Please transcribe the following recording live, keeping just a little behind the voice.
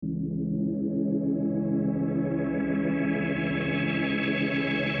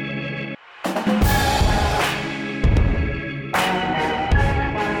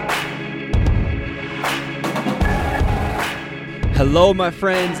Hello, my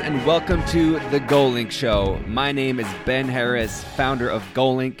friends, and welcome to The GoalLink Show. My name is Ben Harris, founder of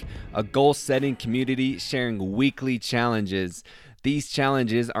GoalLink, a goal-setting community sharing weekly challenges. These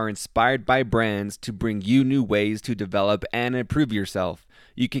challenges are inspired by brands to bring you new ways to develop and improve yourself.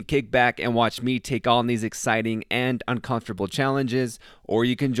 You can kick back and watch me take on these exciting and uncomfortable challenges, or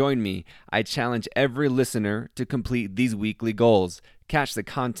you can join me. I challenge every listener to complete these weekly goals. Catch the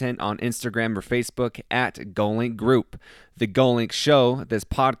content on Instagram or Facebook at GoalLink Group. The GoalLink Show, this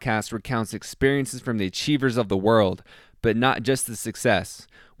podcast recounts experiences from the achievers of the world, but not just the success.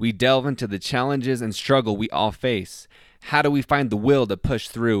 We delve into the challenges and struggle we all face. How do we find the will to push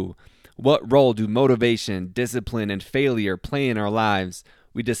through? What role do motivation, discipline, and failure play in our lives?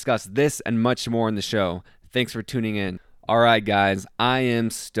 We discuss this and much more in the show. Thanks for tuning in. All right, guys, I am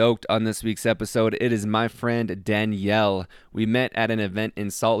stoked on this week's episode. It is my friend Danielle. We met at an event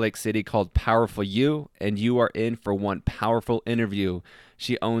in Salt Lake City called Powerful You, and you are in for one powerful interview.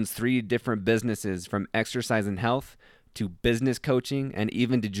 She owns 3 different businesses, from exercise and health to business coaching and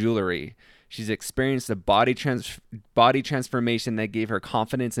even to jewelry. She's experienced a body transformation that gave her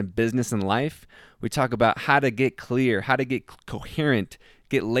confidence in business and life. We talk about how to get clear, how to get coherent,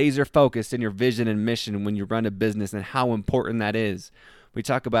 get laser focused in your vision and mission when you run a business and how important that is. We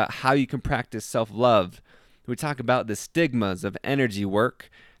talk about how you can practice self-love. We talk about the stigmas of energy work,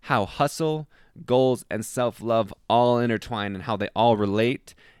 how hustle, goals, and self-love all intertwine and how they all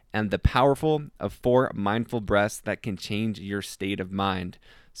relate, and the powerful of 4 mindful breaths that can change your state of mind.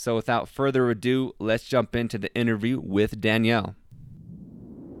 So without further ado, let's jump into the interview with Danielle.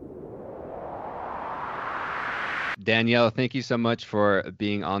 Danielle, thank you so much for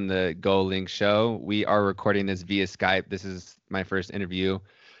being on the GoalLink Show. We are recording this via Skype. This is my first interview.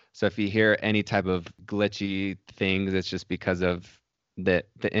 So if you hear any type of glitchy things, it's just because of the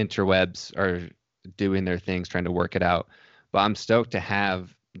interwebs are doing their things, trying to work it out. But I'm stoked to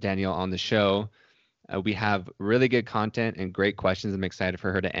have Danielle on the show. We have really good content and great questions I'm excited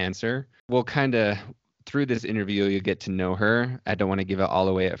for her to answer. We'll kind of, through this interview, you'll get to know her. I don't want to give it all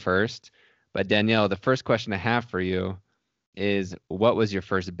away at first. But Danielle, the first question I have for you is, what was your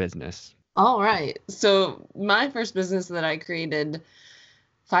first business? All right. So my first business that I created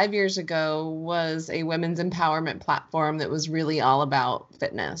 5 years ago was a women's empowerment platform that was really all about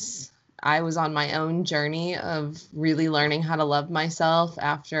fitness. I was on my own journey of really learning how to love myself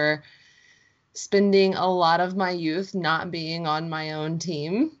after spending a lot of my youth not being on my own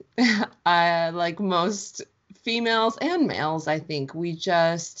team. Like most females and males, I think we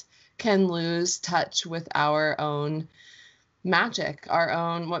just can lose touch with our own magic, our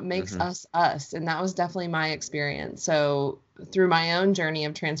own, what makes us us. And that was definitely my experience. So through my own journey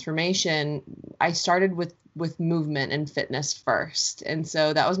of transformation, I started with movement and fitness first. And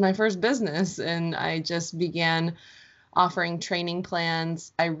so that was my first business. And I just began offering training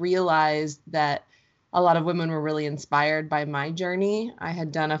plans. I realized that a lot of women were really inspired by my journey. I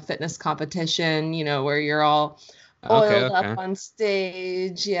had done a fitness competition, where you're all oiled up on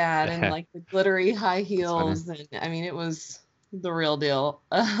stage. Yeah. And in like the glittery high heels. And I mean, it was the real deal.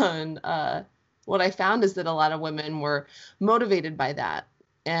 And what I found is that a lot of women were motivated by that.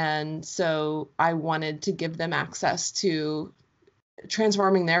 And so I wanted to give them access to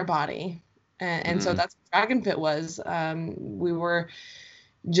transforming their body. And so that's what Dragon Fit was. We were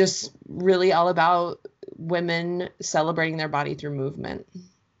just really all about women celebrating their body through movement.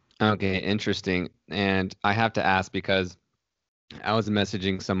 Okay, interesting. And I have to ask, because I was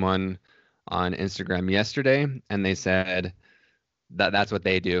messaging someone on Instagram yesterday, and they said that that's what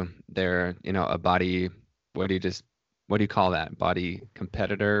they do. They're, a body, what do you call that? Body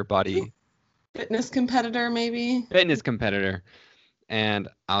competitor, fitness competitor, maybe? Fitness competitor. And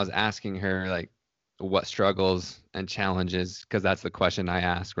I was asking her, like, what struggles and challenges, because that's the question I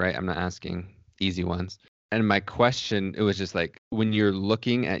ask, right? I'm not asking easy ones. And my question, it was just like, when you're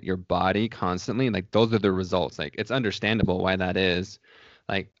looking at your body constantly, like, those are the results. Like, it's understandable why that is.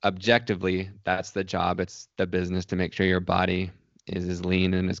 Like, objectively, that's the job. It's the business to make sure your body is as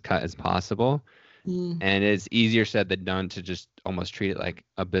lean and as cut as possible. And it's easier said than done to just almost treat it like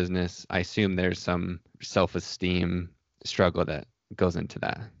a business. I assume there's some self-esteem struggle that goes into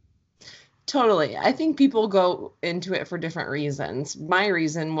that. Totally. I think people go into it for different reasons. My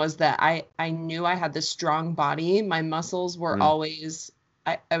reason was that I knew I had this strong body. My muscles were always,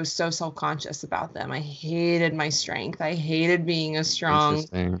 I was so self-conscious about them. I hated my strength. I hated being a strong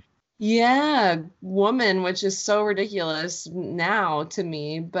woman, which is so ridiculous now to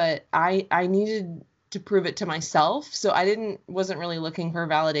me, but I needed to prove it to myself. So I wasn't really looking for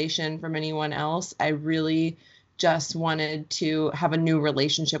validation from anyone else. I really just wanted to have a new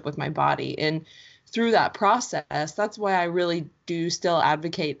relationship with my body. And through that process, that's why I really do still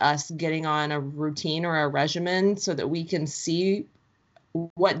advocate us getting on a routine or a regimen so that we can see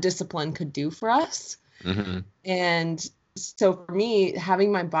what discipline could do for us. Mm-hmm. And so for me,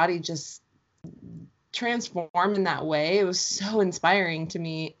 having my body just transform in that way, it was so inspiring to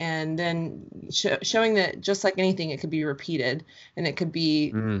me. And then showing that just like anything, it could be repeated, and it could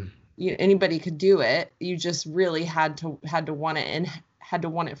be, anybody could do it. You just really had to want it, and had to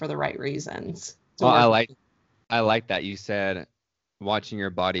want it for the right reasons. Well, I like that you said watching your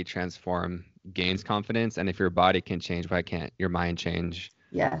body transform gains confidence, and if your body can change, why can't your mind change?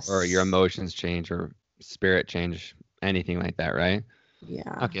 Yes. Or your emotions change, or spirit change, anything like that, right?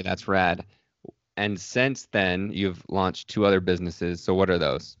 Yeah. Okay, that's rad. And since then, you've launched 2 other businesses. So what are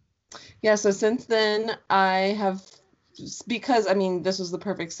those? Yeah, so since then I have, because this was the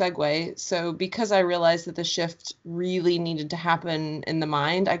perfect segue. So because I realized that the shift really needed to happen in the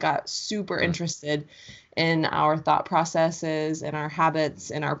mind, I got super interested in our thought processes and our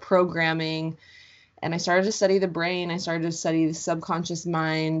habits and our programming. And I started to study the brain. I started to study the subconscious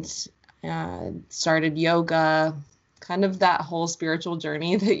mind, started yoga, kind of that whole spiritual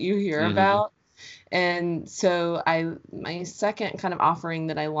journey that you hear about. And so my second kind of offering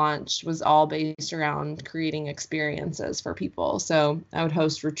that I launched was all based around creating experiences for people. So I would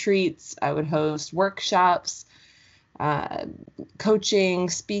host retreats, I would host workshops, coaching,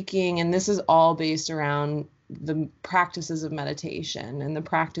 speaking, and this is all based around the practices of meditation and the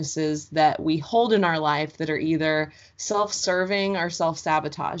practices that we hold in our life that are either self-serving or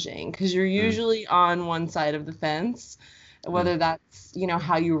self-sabotaging, because you're usually on one side of the fence, whether that's,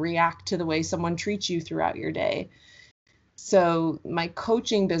 how you react to the way someone treats you throughout your day. So my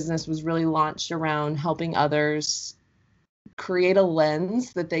coaching business was really launched around helping others create a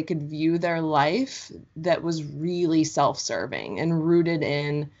lens that they could view their life that was really self-serving and rooted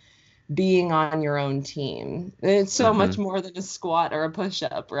in being on your own team. And it's so much more than a squat or a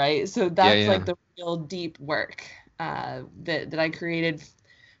push-up, right? So that's like the real deep work that I created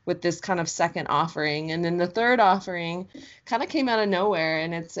with this kind of second offering. And then the third offering kind of came out of nowhere,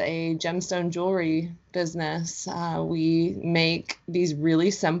 and it's a gemstone jewelry business. We make these really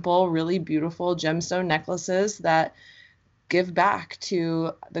simple, really beautiful gemstone necklaces that give back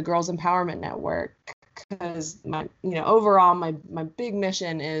to the Girls Empowerment Network, because overall my big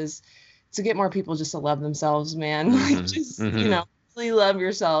mission is to get more people just to love themselves, man. Really love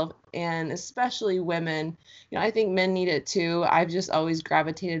yourself, and especially women. I think men need it too. I've just always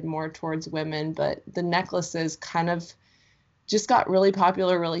gravitated more towards women, but the necklaces kind of just got really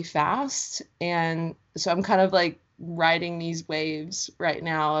popular really fast. And so I'm kind of like riding these waves right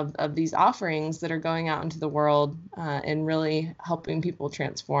now of these offerings that are going out into the world and really helping people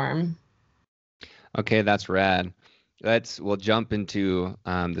transform. Okay, that's rad. We'll jump into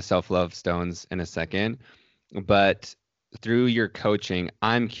the self-love stones in a second, but through your coaching,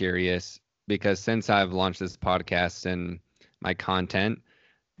 I'm curious, because since I've launched this podcast and my content,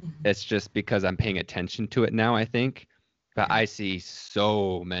 it's just because I'm paying attention to it now, I think. But I see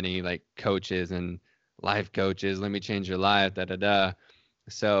so many like coaches and life coaches, let me change your life, da da da.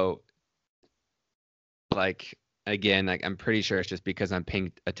 So like, again, like I'm pretty sure it's just because I'm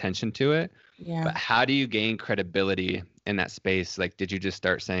paying attention to it. Yeah. But how do you gain credibility in that space? Like, did you just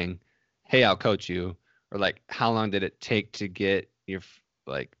start saying, hey, I'll coach you? Or like, how long did it take to get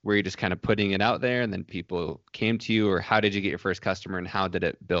were you just kind of putting it out there and then people came to you? Or how did you get your first customer, and how did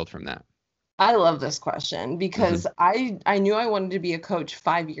it build from that? I love this question because I knew I wanted to be a coach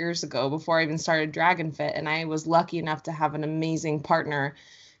 5 years ago before I even started Dragon Fit. And I was lucky enough to have an amazing partner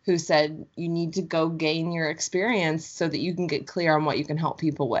who said, you need to go gain your experience so that you can get clear on what you can help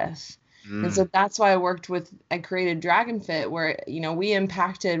people with. And so that's why I created Dragon Fit, where, we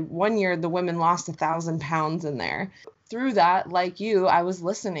impacted, one year the women lost 1,000 pounds in there. Through that, like you, I was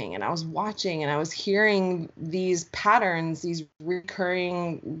listening and I was watching and I was hearing these patterns, these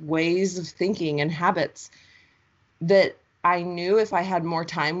recurring ways of thinking and habits that I knew if I had more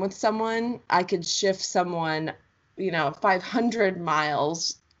time with someone, I could shift someone, 500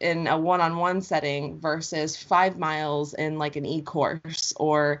 miles in a one-on-one setting versus 5 miles in like an e-course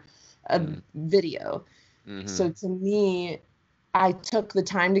or a video. So to me, I took the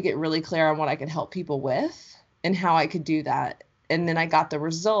time to get really clear on what I could help people with and how I could do that. And then I got the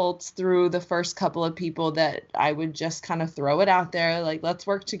results through the first couple of people that I would just kind of throw it out there, like, let's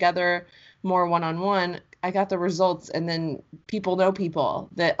work together more one-on-one. I got the results, and then people know people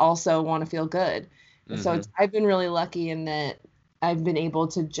that also want to feel good. And so I've been really lucky in that I've been able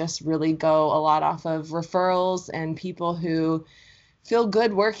to just really go a lot off of referrals and people who feel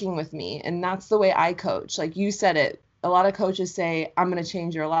good working with me. And that's the way I coach. Like you said it, a lot of coaches say, I'm going to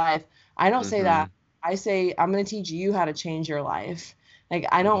change your life. I don't say that. I say, I'm going to teach you how to change your life. Like,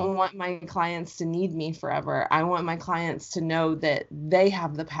 I Mm-hmm. don't want my clients to need me forever. I want my clients to know that they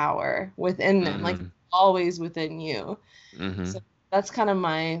have the power within them, like Mm-hmm. always within you. Mm-hmm. So that's kind of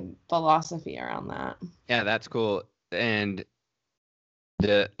my philosophy around that. Yeah, that's cool. And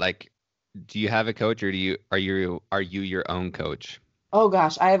like, do you have a coach, or are you your own coach? Oh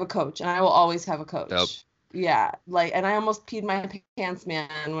gosh, I have a coach and I will always have a Dope. coach. Yeah, like, and I almost peed my pants,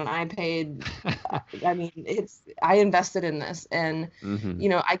 man, when I paid. I mean, I invested in this, and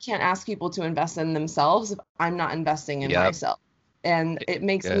Mm-hmm. I can't ask people to invest in themselves if I'm not investing in Yep. myself. And it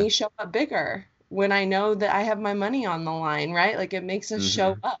makes me Good. show up bigger when I know that I have my money on the line, right? Like, it makes us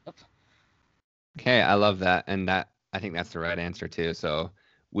show Mm-hmm. up. Okay, I love that, and I think that's the right answer too. So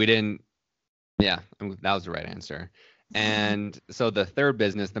we didn't. Yeah, that was the right answer. And so the third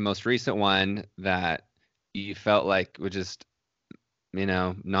business, the most recent one that you felt like was just,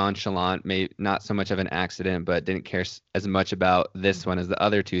 nonchalant, maybe not so much of an accident, but didn't care as much about this one as the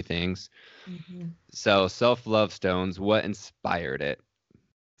other two things. Mhm. So self-love stones, what inspired it?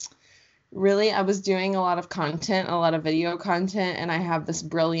 Really, I was doing a lot of content, a lot of video content, and I have this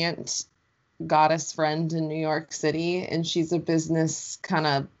brilliant goddess friend in New York City, and she's a business kind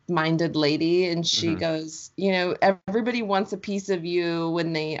of minded lady. And she Hmm. goes, everybody wants a piece of you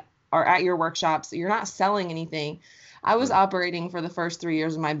when they are at your workshops. You're not selling anything. I was operating for the first 3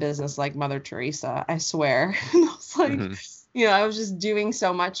 years of my business like Mother Teresa, I swear. And I was like, Hmm. I was just doing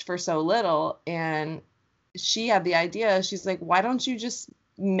so much for so little. And she had the idea. She's like, why don't you just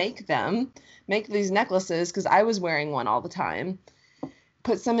make these necklaces? Because I was wearing one all the time,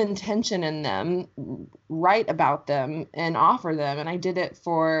 put some intention in them, write about them, and offer them. And I did it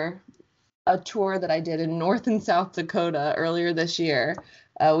for a tour that I did in North and South Dakota earlier this year.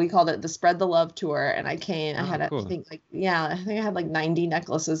 We called it the Spread the Love Tour. And I Oh, had, cool. I think I had like 90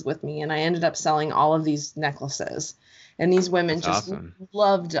 necklaces with me. And I ended up selling all of these necklaces. And these women That's just awesome.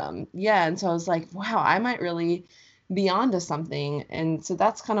 loved them. Yeah. And so I was like, wow, I might really be onto something. And so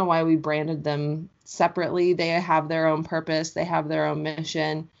that's kind of why we branded them separately. They have their own purpose, they have their own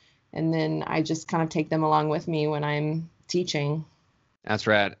mission. And then I just kind of take them along with me when I'm teaching. That's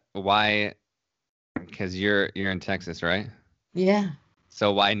rad. Why? Because you're in Texas, right? Yeah.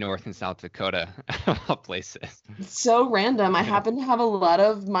 So why North and South Dakota of all places? It's so random. I happen to have a lot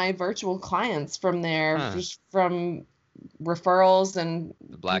of my virtual clients from there, Huh. just from referrals and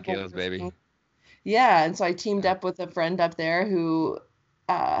The Black people Hills, baby. visiting. Yeah, and so I teamed Yeah. up with a friend up there who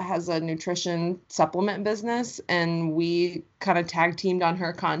has a nutrition supplement business, and we kind of tag teamed on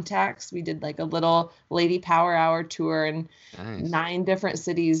her contacts. We did like a little lady power hour tour in Nice. 9 different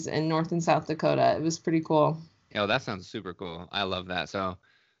cities in North and South Dakota. It was pretty cool. Yo, that sounds super cool. I love that. So,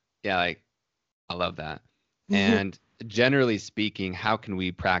 yeah, like I love that. And generally speaking, how can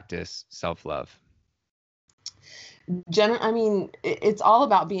we practice self-love? I mean, it's all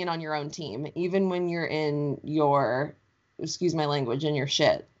about being on your own team, even when you're in your, excuse my language, in your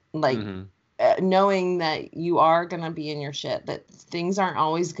shit. Like, Mm-hmm. knowing that you are going to be in your shit, that things aren't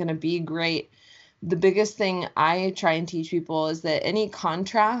always going to be great. The biggest thing I try and teach people is that any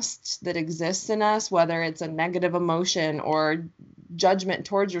contrast that exists in us, whether it's a negative emotion or judgment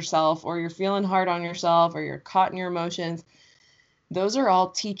towards yourself, or you're feeling hard on yourself, or you're caught in your emotions, those are all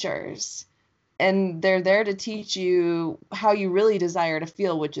teachers, and they're there to teach you how you really desire to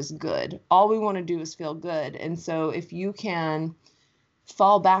feel, which is good. All we want to do is feel good. And so if you can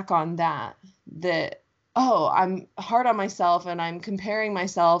fall back on that, oh, I'm hard on myself and I'm comparing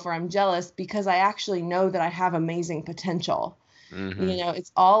myself or I'm jealous because I actually know that I have amazing potential. Mm-hmm.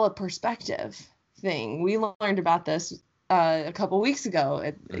 It's all a perspective thing. We learned about this a couple weeks ago.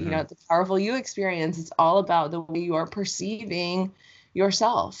 Mm-hmm. At the Powerful You experience, it's all about the way you are perceiving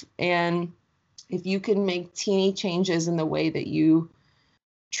yourself. And if you can make teeny changes in the way that you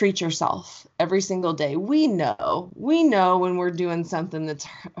treat yourself every single day, we know when we're doing something that's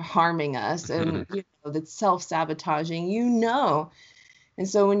harming us, and that's self-sabotaging. And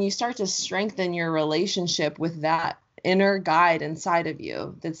so when you start to strengthen your relationship with that inner guide inside of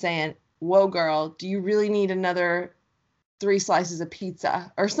you that's saying, whoa girl, do you really need another 3 slices of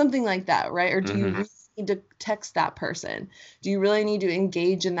pizza or something like that, right? Or do you Mm-hmm. really need to text that person? Do you really need to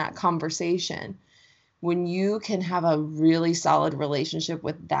engage in that conversation? When you can have a really solid relationship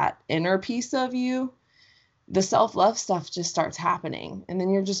with that inner piece of you, the self-love stuff just starts happening. And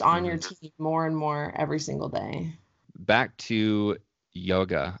then you're just on Mm-hmm. your team more and more every single day. Back to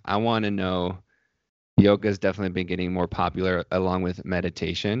yoga. I want to know, yoga's definitely been getting more popular along with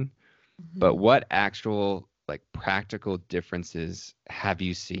meditation, but Mhm. what actual like practical differences have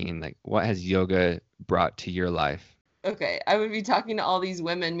you seen? Like what has yoga brought to your life? Okay, I would be talking to all these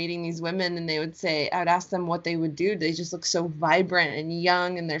women, meeting these women, and they would say, I would ask them what they would do. They just look so vibrant and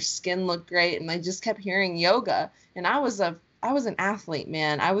young, and their skin looked great. And I just kept hearing yoga. And I was an athlete,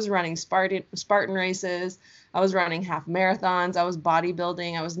 man. I was running Spartan races. I was running half marathons. I was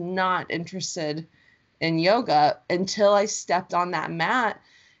bodybuilding. I was not interested in yoga until I stepped on that mat.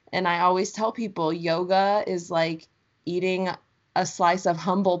 And I always tell people yoga is like eating a slice of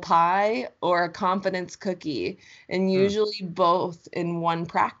humble pie or a confidence cookie, and Hmm. usually both in one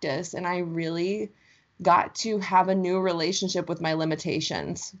practice. And I really got to have a new relationship with my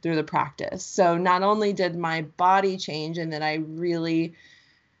limitations through the practice. So not only did my body change and that I really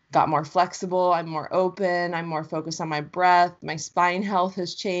got more flexible, I'm more open, I'm more focused on my breath, my spine health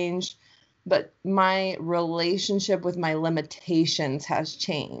has changed, but my relationship with my limitations has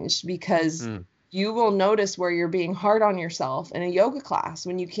changed because Hmm. you will notice where you're being hard on yourself in a yoga class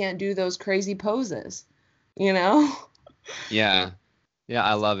when you can't do those crazy poses, you know? Yeah. Yeah,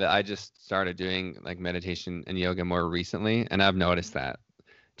 I love it. I just started doing like meditation and yoga more recently, and I've noticed that.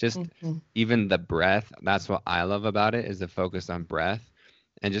 Just Mhm. even the breath, that's what I love about it is the focus on breath.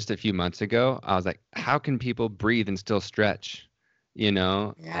 And just a few months ago, I was like, how can people breathe and still stretch? You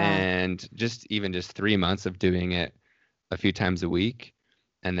know? Yeah. And just even just 3 months of doing it a few times a week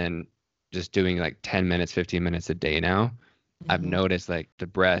and then just doing like 10 minutes, 15 minutes a day now, I've Mhm. noticed like the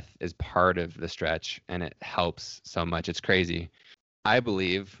breath is part of the stretch and it helps so much. It's crazy. I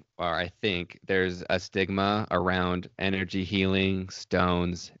believe, or I think, there's a stigma around energy healing,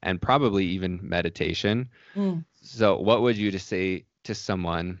 stones, and probably even meditation. Mm. So, what would you to say to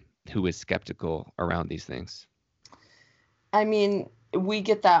someone who is skeptical around these things? I mean, we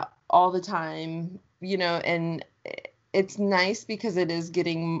get that all the time, and it's nice because it is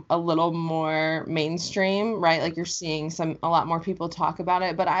getting a little more mainstream, right? Like you're seeing a lot more people talk about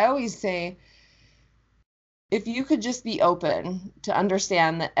it. But I always say, if you could just be open to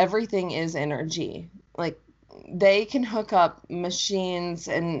understand that everything is energy, like they can hook up machines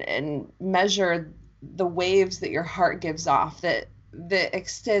and measure the waves that your heart gives off that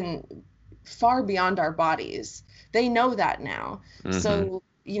extend far beyond our bodies. They know that now. Mm-hmm. So,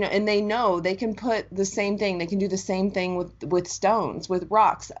 and they know they can put the same thing, they can do the same thing with stones, with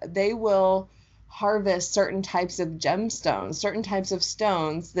rocks. They will harvest certain types of gemstones, certain types of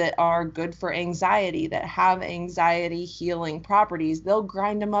stones that are good for anxiety, that have anxiety healing properties. They'll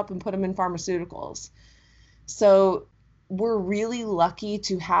grind them up and put them in pharmaceuticals. So we're really lucky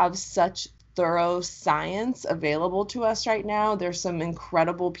to have such thorough science available to us right now. There's some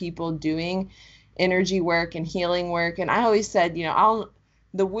incredible people doing energy work and healing work. And I always said,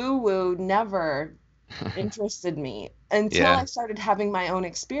 the woo woo never interested me until Yeah. I started having my own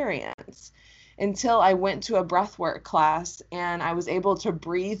experience, until I went to a breathwork class and I was able to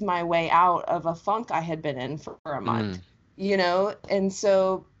breathe my way out of a funk I had been in for a month, Mm. And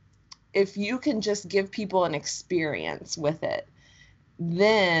so if you can just give people an experience with it,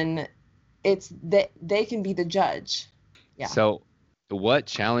 then it's that they can be the judge. Yeah. So, what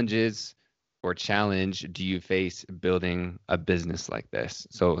challenges or challenge do you face building a business like this?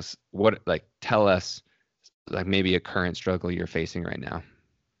 So, what, like, tell us, like, maybe a current struggle you're facing right now.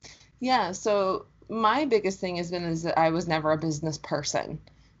 Yeah. So my biggest thing has been is that I was never a business person,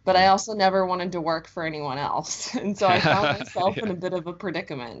 but I Mm. also never wanted to work for anyone else. And so I found myself in Yeah, a bit of a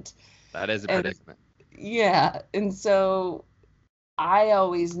predicament. that is a And predicament. yeah. And so I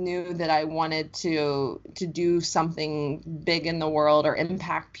always knew that I wanted to do something big in the world or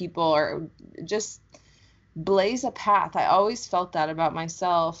impact people or just blaze a path. I always felt that about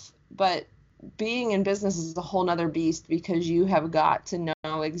myself, but being in business is a whole nother beast because you have got to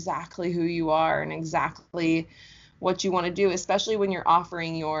know exactly who you are and exactly what you want to do, especially when you're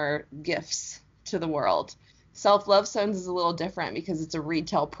offering your gifts to the world. Self Love Stones is a little different because it's a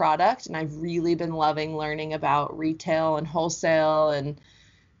retail product, and I've really been loving learning about retail and wholesale and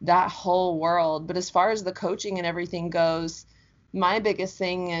that whole world. But as far as the coaching and everything goes, my biggest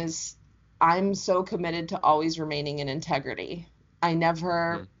thing is I'm so committed to always remaining in integrity. I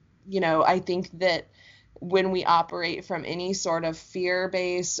never, Mhm. I think that when we operate from any sort of fear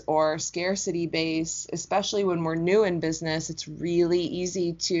base or scarcity base, especially when we're new in business, it's really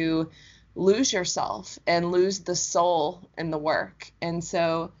easy to lose yourself and lose the soul in the work. And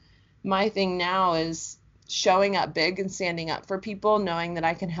so my thing now is showing up big and standing up for people, knowing that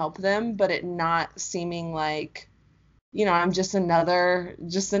I can help them, but it not seeming like, I'm just another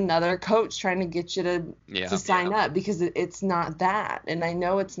coach trying to get you to Yeah. sign up because it's not that. And I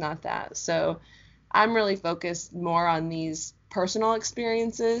know it's not that. So I'm really focused more on these personal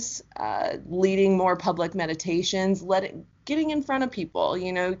experiences, leading more public meditations, getting in front of people,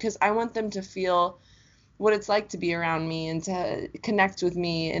 because I want them to feel what it's like to be around me and to connect with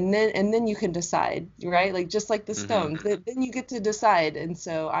me. And then you can decide, right? Like just like the stones, then you get to decide. And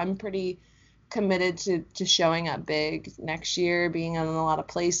so I'm pretty committed to showing up big next year, being in a lot of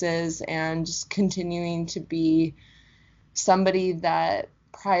places, and just continuing to be somebody that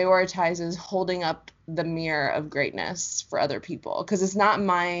prioritizes holding up the mirror of greatness for other people, because it's not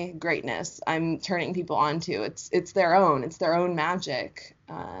my greatness I'm turning people onto. It's their own magic.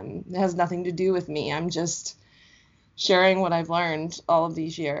 It has nothing to do with me. I'm just sharing what I've learned all of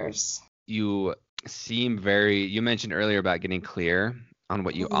these years. You mentioned earlier about getting clear on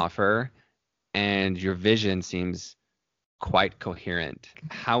what you Mhm. offer, and your vision seems quite coherent.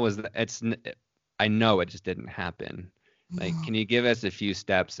 How was that? I know it just didn't happen. Like, can you give us a few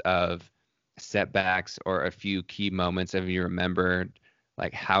steps of setbacks or a few key moments of you remembered?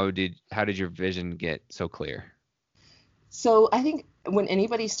 Like, how did your vision get so clear? So I think when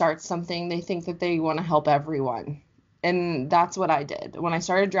anybody starts something, they think that they want to help everyone. And that's what I did. When I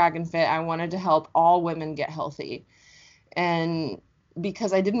started Dragon Fit, I wanted to help all women get healthy. And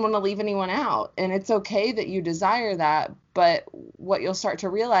because I didn't want to leave anyone out. And it's okay that you desire that, but what you'll start to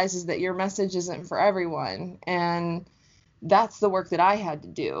realize is that your message isn't for everyone. And that's the work that I had to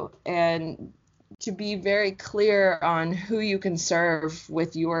do. And to be very clear on who you can serve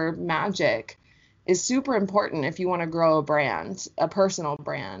with your magic is super important if you want to grow a brand, a personal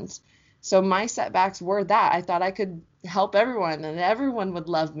brand. So my setbacks were that I thought I could help everyone and everyone would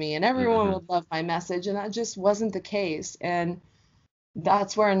love me and everyone would love my message. And that just wasn't the case. And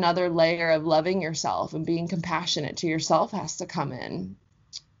that's where another layer of loving yourself and being compassionate to yourself has to come in.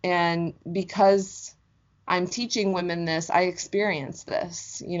 And because I'm teaching women this, I experience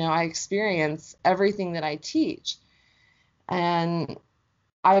this. I experience everything that I teach. And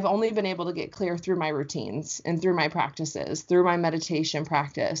I've only been able to get clear through my routines and through my practices, through my meditation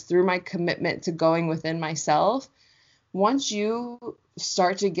practice, through my commitment to going within myself. Once you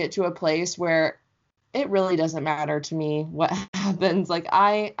start to get to a place where it really doesn't matter to me what happens, like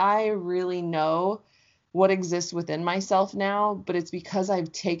I really know what exists within myself now, but it's because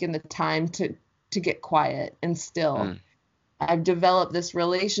I've taken the time to get quiet and still. I've developed this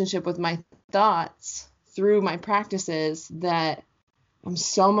relationship with my thoughts through my practices that I'm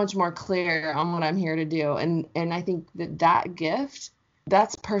so much more clear on what I'm here to do. And I think that gift,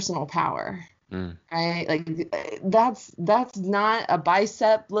 that's personal power. Right? Like that's not a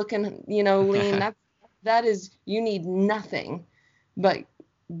bicep looking, lean. That is, you need nothing but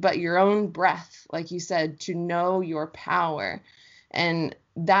your own breath, like you said, to know your power. And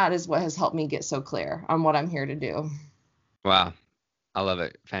that is what has helped me get so clear on what I'm here to do. Wow. I love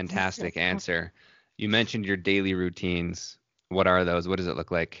it. Fantastic answer. You mentioned your daily routines. What are those? What does it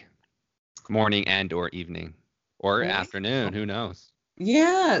look like? Morning and or evening or afternoon, who knows?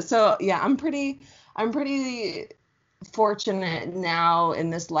 Yeah. So yeah, I'm pretty fortunate now in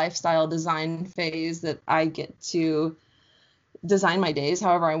this lifestyle design phase that I get to design my days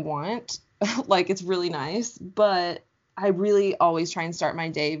however I want. Like it's really nice, but I really always try and start my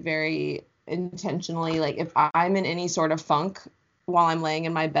day very intentionally. Like if I'm in any sort of funk while I'm laying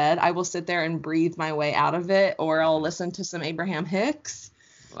in my bed, I will sit there and breathe my way out of it, or I'll listen to some Abraham Hicks.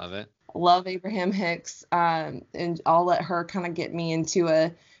 Love it. Love Abraham Hicks, and I'll let her kind of get me into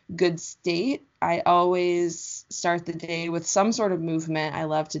a good state. I always start the day with some sort of movement. I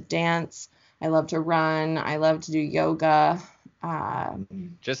love to dance. I love to run. I love to do yoga.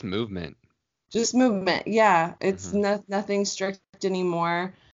 Just movement. Just movement. Yeah, it's nothing strict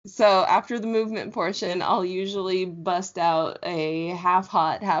anymore. So after the movement portion, I'll usually bust out a half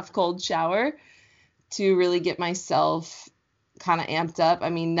hot, half cold shower to really get myself kind of amped up. I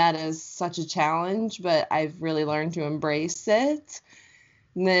mean, that is such a challenge, but I've really learned to embrace it.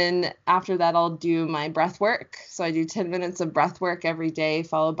 And then after that, I'll do my breath work. So I do 10 minutes of breath work every day,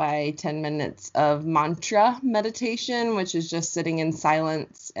 followed by 10 minutes of mantra meditation, which is just sitting in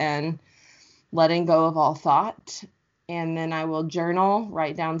silence and letting go of all thought. And then I will journal,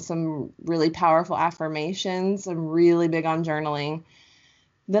 write down some really powerful affirmations. I'm really big on journaling.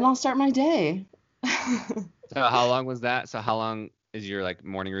 Then I'll start my day. So how long was that? So how long is your like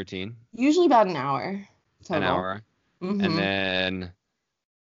morning routine? Usually about an hour total. An hour. And then,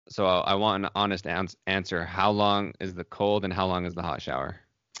 so I want an honest answer. How long is the cold and how long is the hot shower?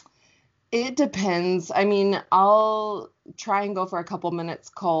 It depends. I mean, I'll try and go for a couple minutes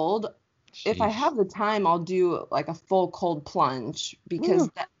cold. If I have the time, I'll do like a full cold plunge because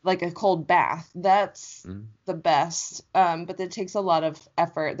like a cold bath, that's the best. But it takes a lot of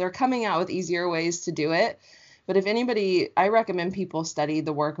effort. They're coming out with easier ways to do it. But if anybody, I recommend people study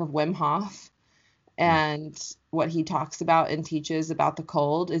the work of Wim Hof. and what he talks about and teaches about the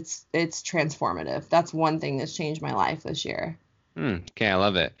cold, it's transformative. That's one thing that's changed my life this year. Okay, I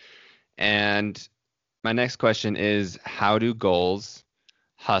love it. And my next question is, how do goals,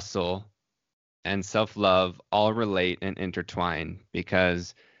 hustle, and self-love all relate and intertwine?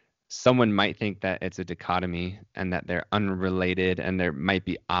 Because someone might think that it's a dichotomy and that they're unrelated and there might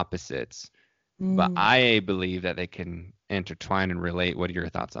be opposites, but Mm. I believe that they can intertwine and relate. What are your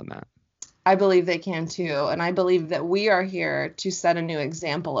thoughts on that? I believe they can too. And I believe that we are here to set a new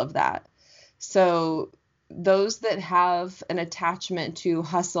example of that. So, those that have an attachment to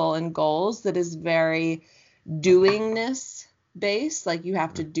hustle and goals that is very doingness based, like you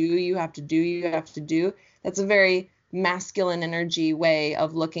have to do, you have to do, you have to do, that's a very masculine energy way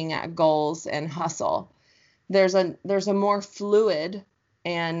of looking at goals and hustle. There's a more fluid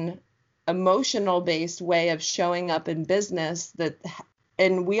and emotional based way of showing up in business that,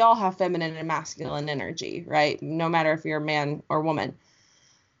 and we all have feminine and masculine energy, right? No matter if you're a man or woman.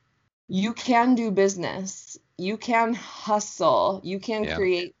 You can do business, you can hustle, you can Yeah.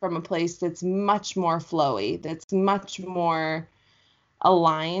 create from a place that's much more flowy, that's much more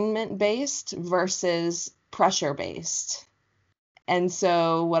alignment based versus pressure based. And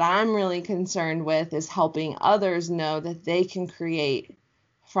so what I'm really concerned with is helping others know that they can create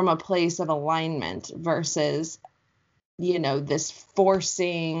from a place of alignment versus, this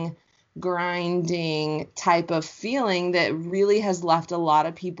forcing, grinding type of feeling that really has left a lot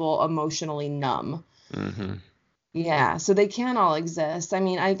of people emotionally numb. Mm-hmm. Yeah, so they can all exist. I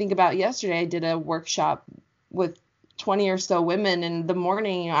mean, I think about yesterday, I did a workshop with 20 or so women. In the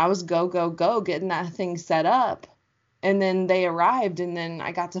morning, I was go, go, go, getting that thing set up. And then they arrived, and then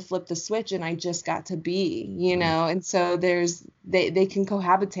I got to flip the switch, and I just got to be. And so they can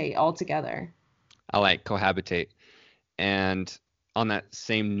cohabitate all together. I like cohabitate. And on that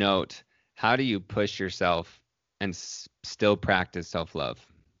same note, how do you push yourself and still practice self-love?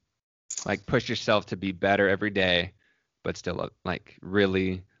 Like push yourself to be better every day, but still like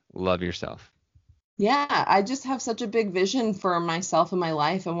really love yourself. Yeah, I just have such a big vision for myself and my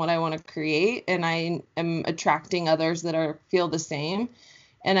life and what I want to create, and I am attracting others that feel the same.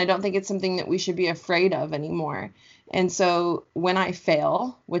 And I don't think it's something that we should be afraid of anymore. And so when I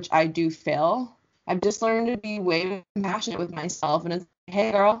fail, which I do fail, I've just learned to be way compassionate with myself. And it's,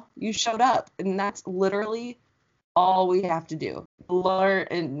 hey, girl, you showed up. And that's literally all we have to do. Learn,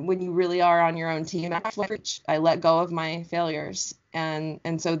 and when you really are on your own team, I let go of my failures, and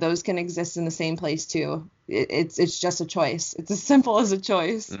so those can exist in the same place too. It's just a choice. It's as simple as a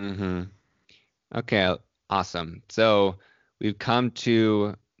choice. Mm-hmm. Okay, awesome. So we've come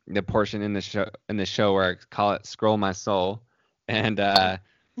to the portion in the show where I call it "Scroll My Soul," and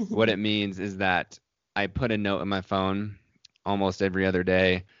what it means is that I put a note in my phone almost every other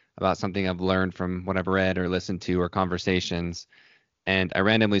day about something I've learned from what I've read or listened to or conversations, and I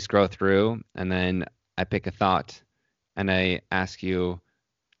randomly scroll through, and then I pick a thought, and I ask you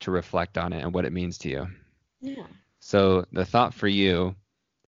to reflect on it and what it means to you. Yeah. So the thought for you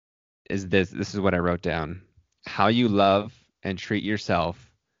is this. This is what I wrote down. How you love and treat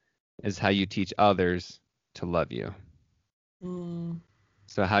yourself is how you teach others to love you. Mm,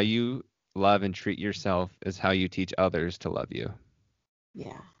 So how you love and treat yourself is how you teach others to love you.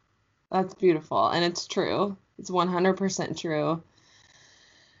 yeah, that's beautiful, and it's true. It's 100% true.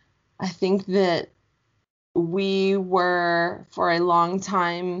 I think that we were for a long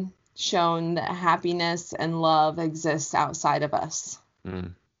time shown that happiness and love exists outside of us.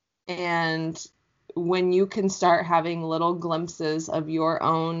 Mm, And when you can start having little glimpses of your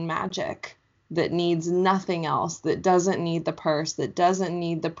own magic that needs nothing else, that doesn't need the purse, that doesn't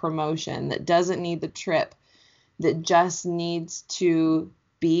need the promotion, that doesn't need the trip, that just needs to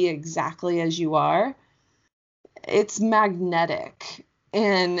be exactly as you are, it's magnetic.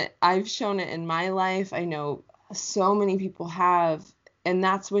 And I've shown it in my life. I know so many people have. And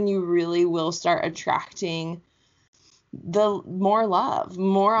that's when you really will start attracting the more love,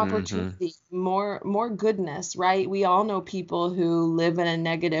 more mm-hmm. opportunity, more goodness, right? We all know people who live in a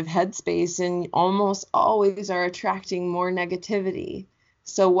negative headspace and almost always are attracting more negativity.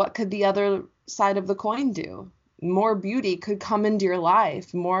 So what could the other side of the coin do? More beauty could come into your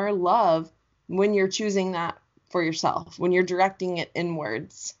life, more love when you're choosing that for yourself, when you're directing it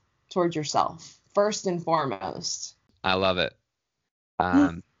inwards towards yourself, first and foremost. I love it.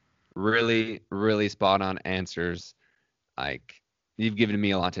 Um, really, really spot on answers. Like you've given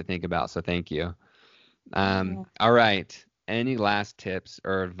me a lot to think about, so thank you. All right. Any last tips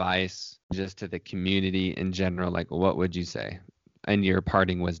or advice just to the community in general? Like, what would you say in your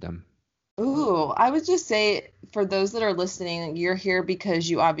parting wisdom? Ooh, I would just say for those that are listening, you're here because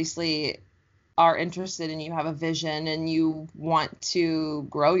you obviously are interested and you have a vision and you want to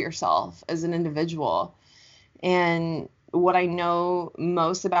grow yourself as an individual. And what I know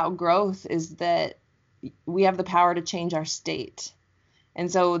most about growth is that we have the power to change our state.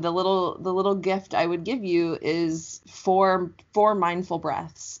 And so the little gift I would give you is four mindful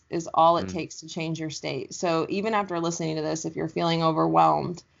breaths is all it takes to change your state. So even after listening to this, if you're feeling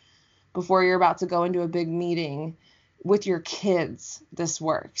overwhelmed before you're about to go into a big meeting with your kids, this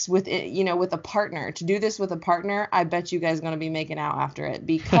works. With it, you know, with a partner, to do this with a partner, I bet you guys are going to be making out after it,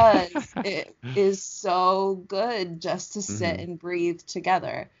 because it is so good just to sit and breathe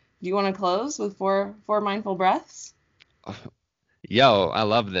together. Do you want to close with four mindful breaths? Yo, I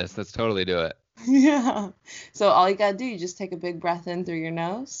love this. Let's totally do it. Yeah. So all you got to do, you just take a big breath in through your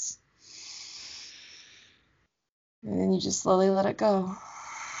nose. And then you just slowly let it go.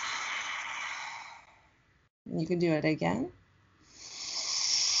 And you can do it again.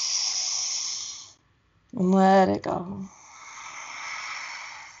 And let it go.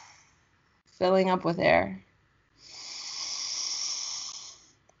 Filling up with air.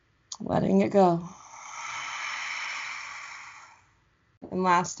 Letting it go. And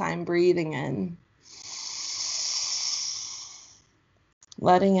last time, breathing in.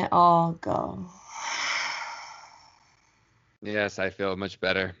 Letting it all go. Yes, I feel much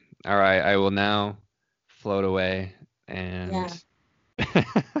better. All right, I will now float away and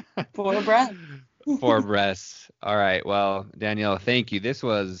 4 breaths. 4 breaths. All right. Well, Danielle, thank you. This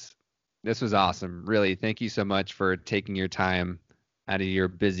was awesome. Really, thank you so much for taking your time out of your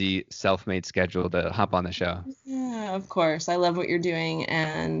busy self-made schedule to hop on the show. Yeah, of course. I love what you're doing,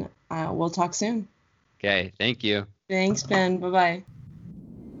 and we'll talk soon. Okay. Thank you. Thanks, Ben. Bye-bye.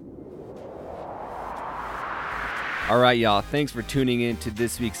 All right, y'all. Thanks for tuning in to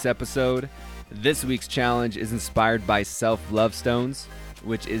this week's episode. This week's challenge is inspired by Self-Love Stones,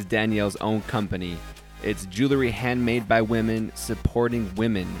 which is Danielle's own company. It's jewelry handmade by women, supporting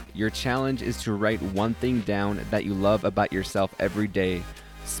women. Your challenge is to write one thing down that you love about yourself every day.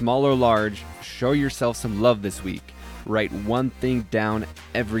 Small or large, show yourself some love this week. Write one thing down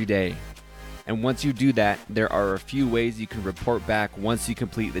every day. And once you do that, there are a few ways you can report back once you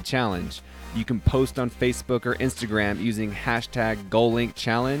complete the challenge. You can post on Facebook or Instagram using hashtag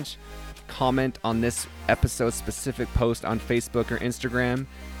GoalLinkChallenge. Comment on this episode specific post on Facebook or Instagram.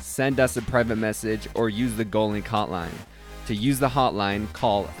 Send us a private message or use the GoalLink hotline. To use the hotline,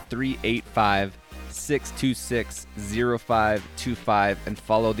 call 385-626-0525 and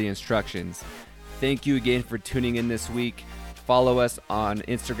follow the instructions. Thank you again for tuning in this week. Follow us on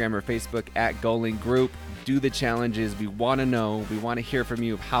Instagram or Facebook at GoalLink Group. Do the challenges. We want to know. We want to hear from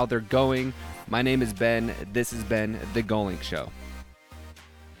you of how they're going. My name is Ben. This has been The GoalLink Show.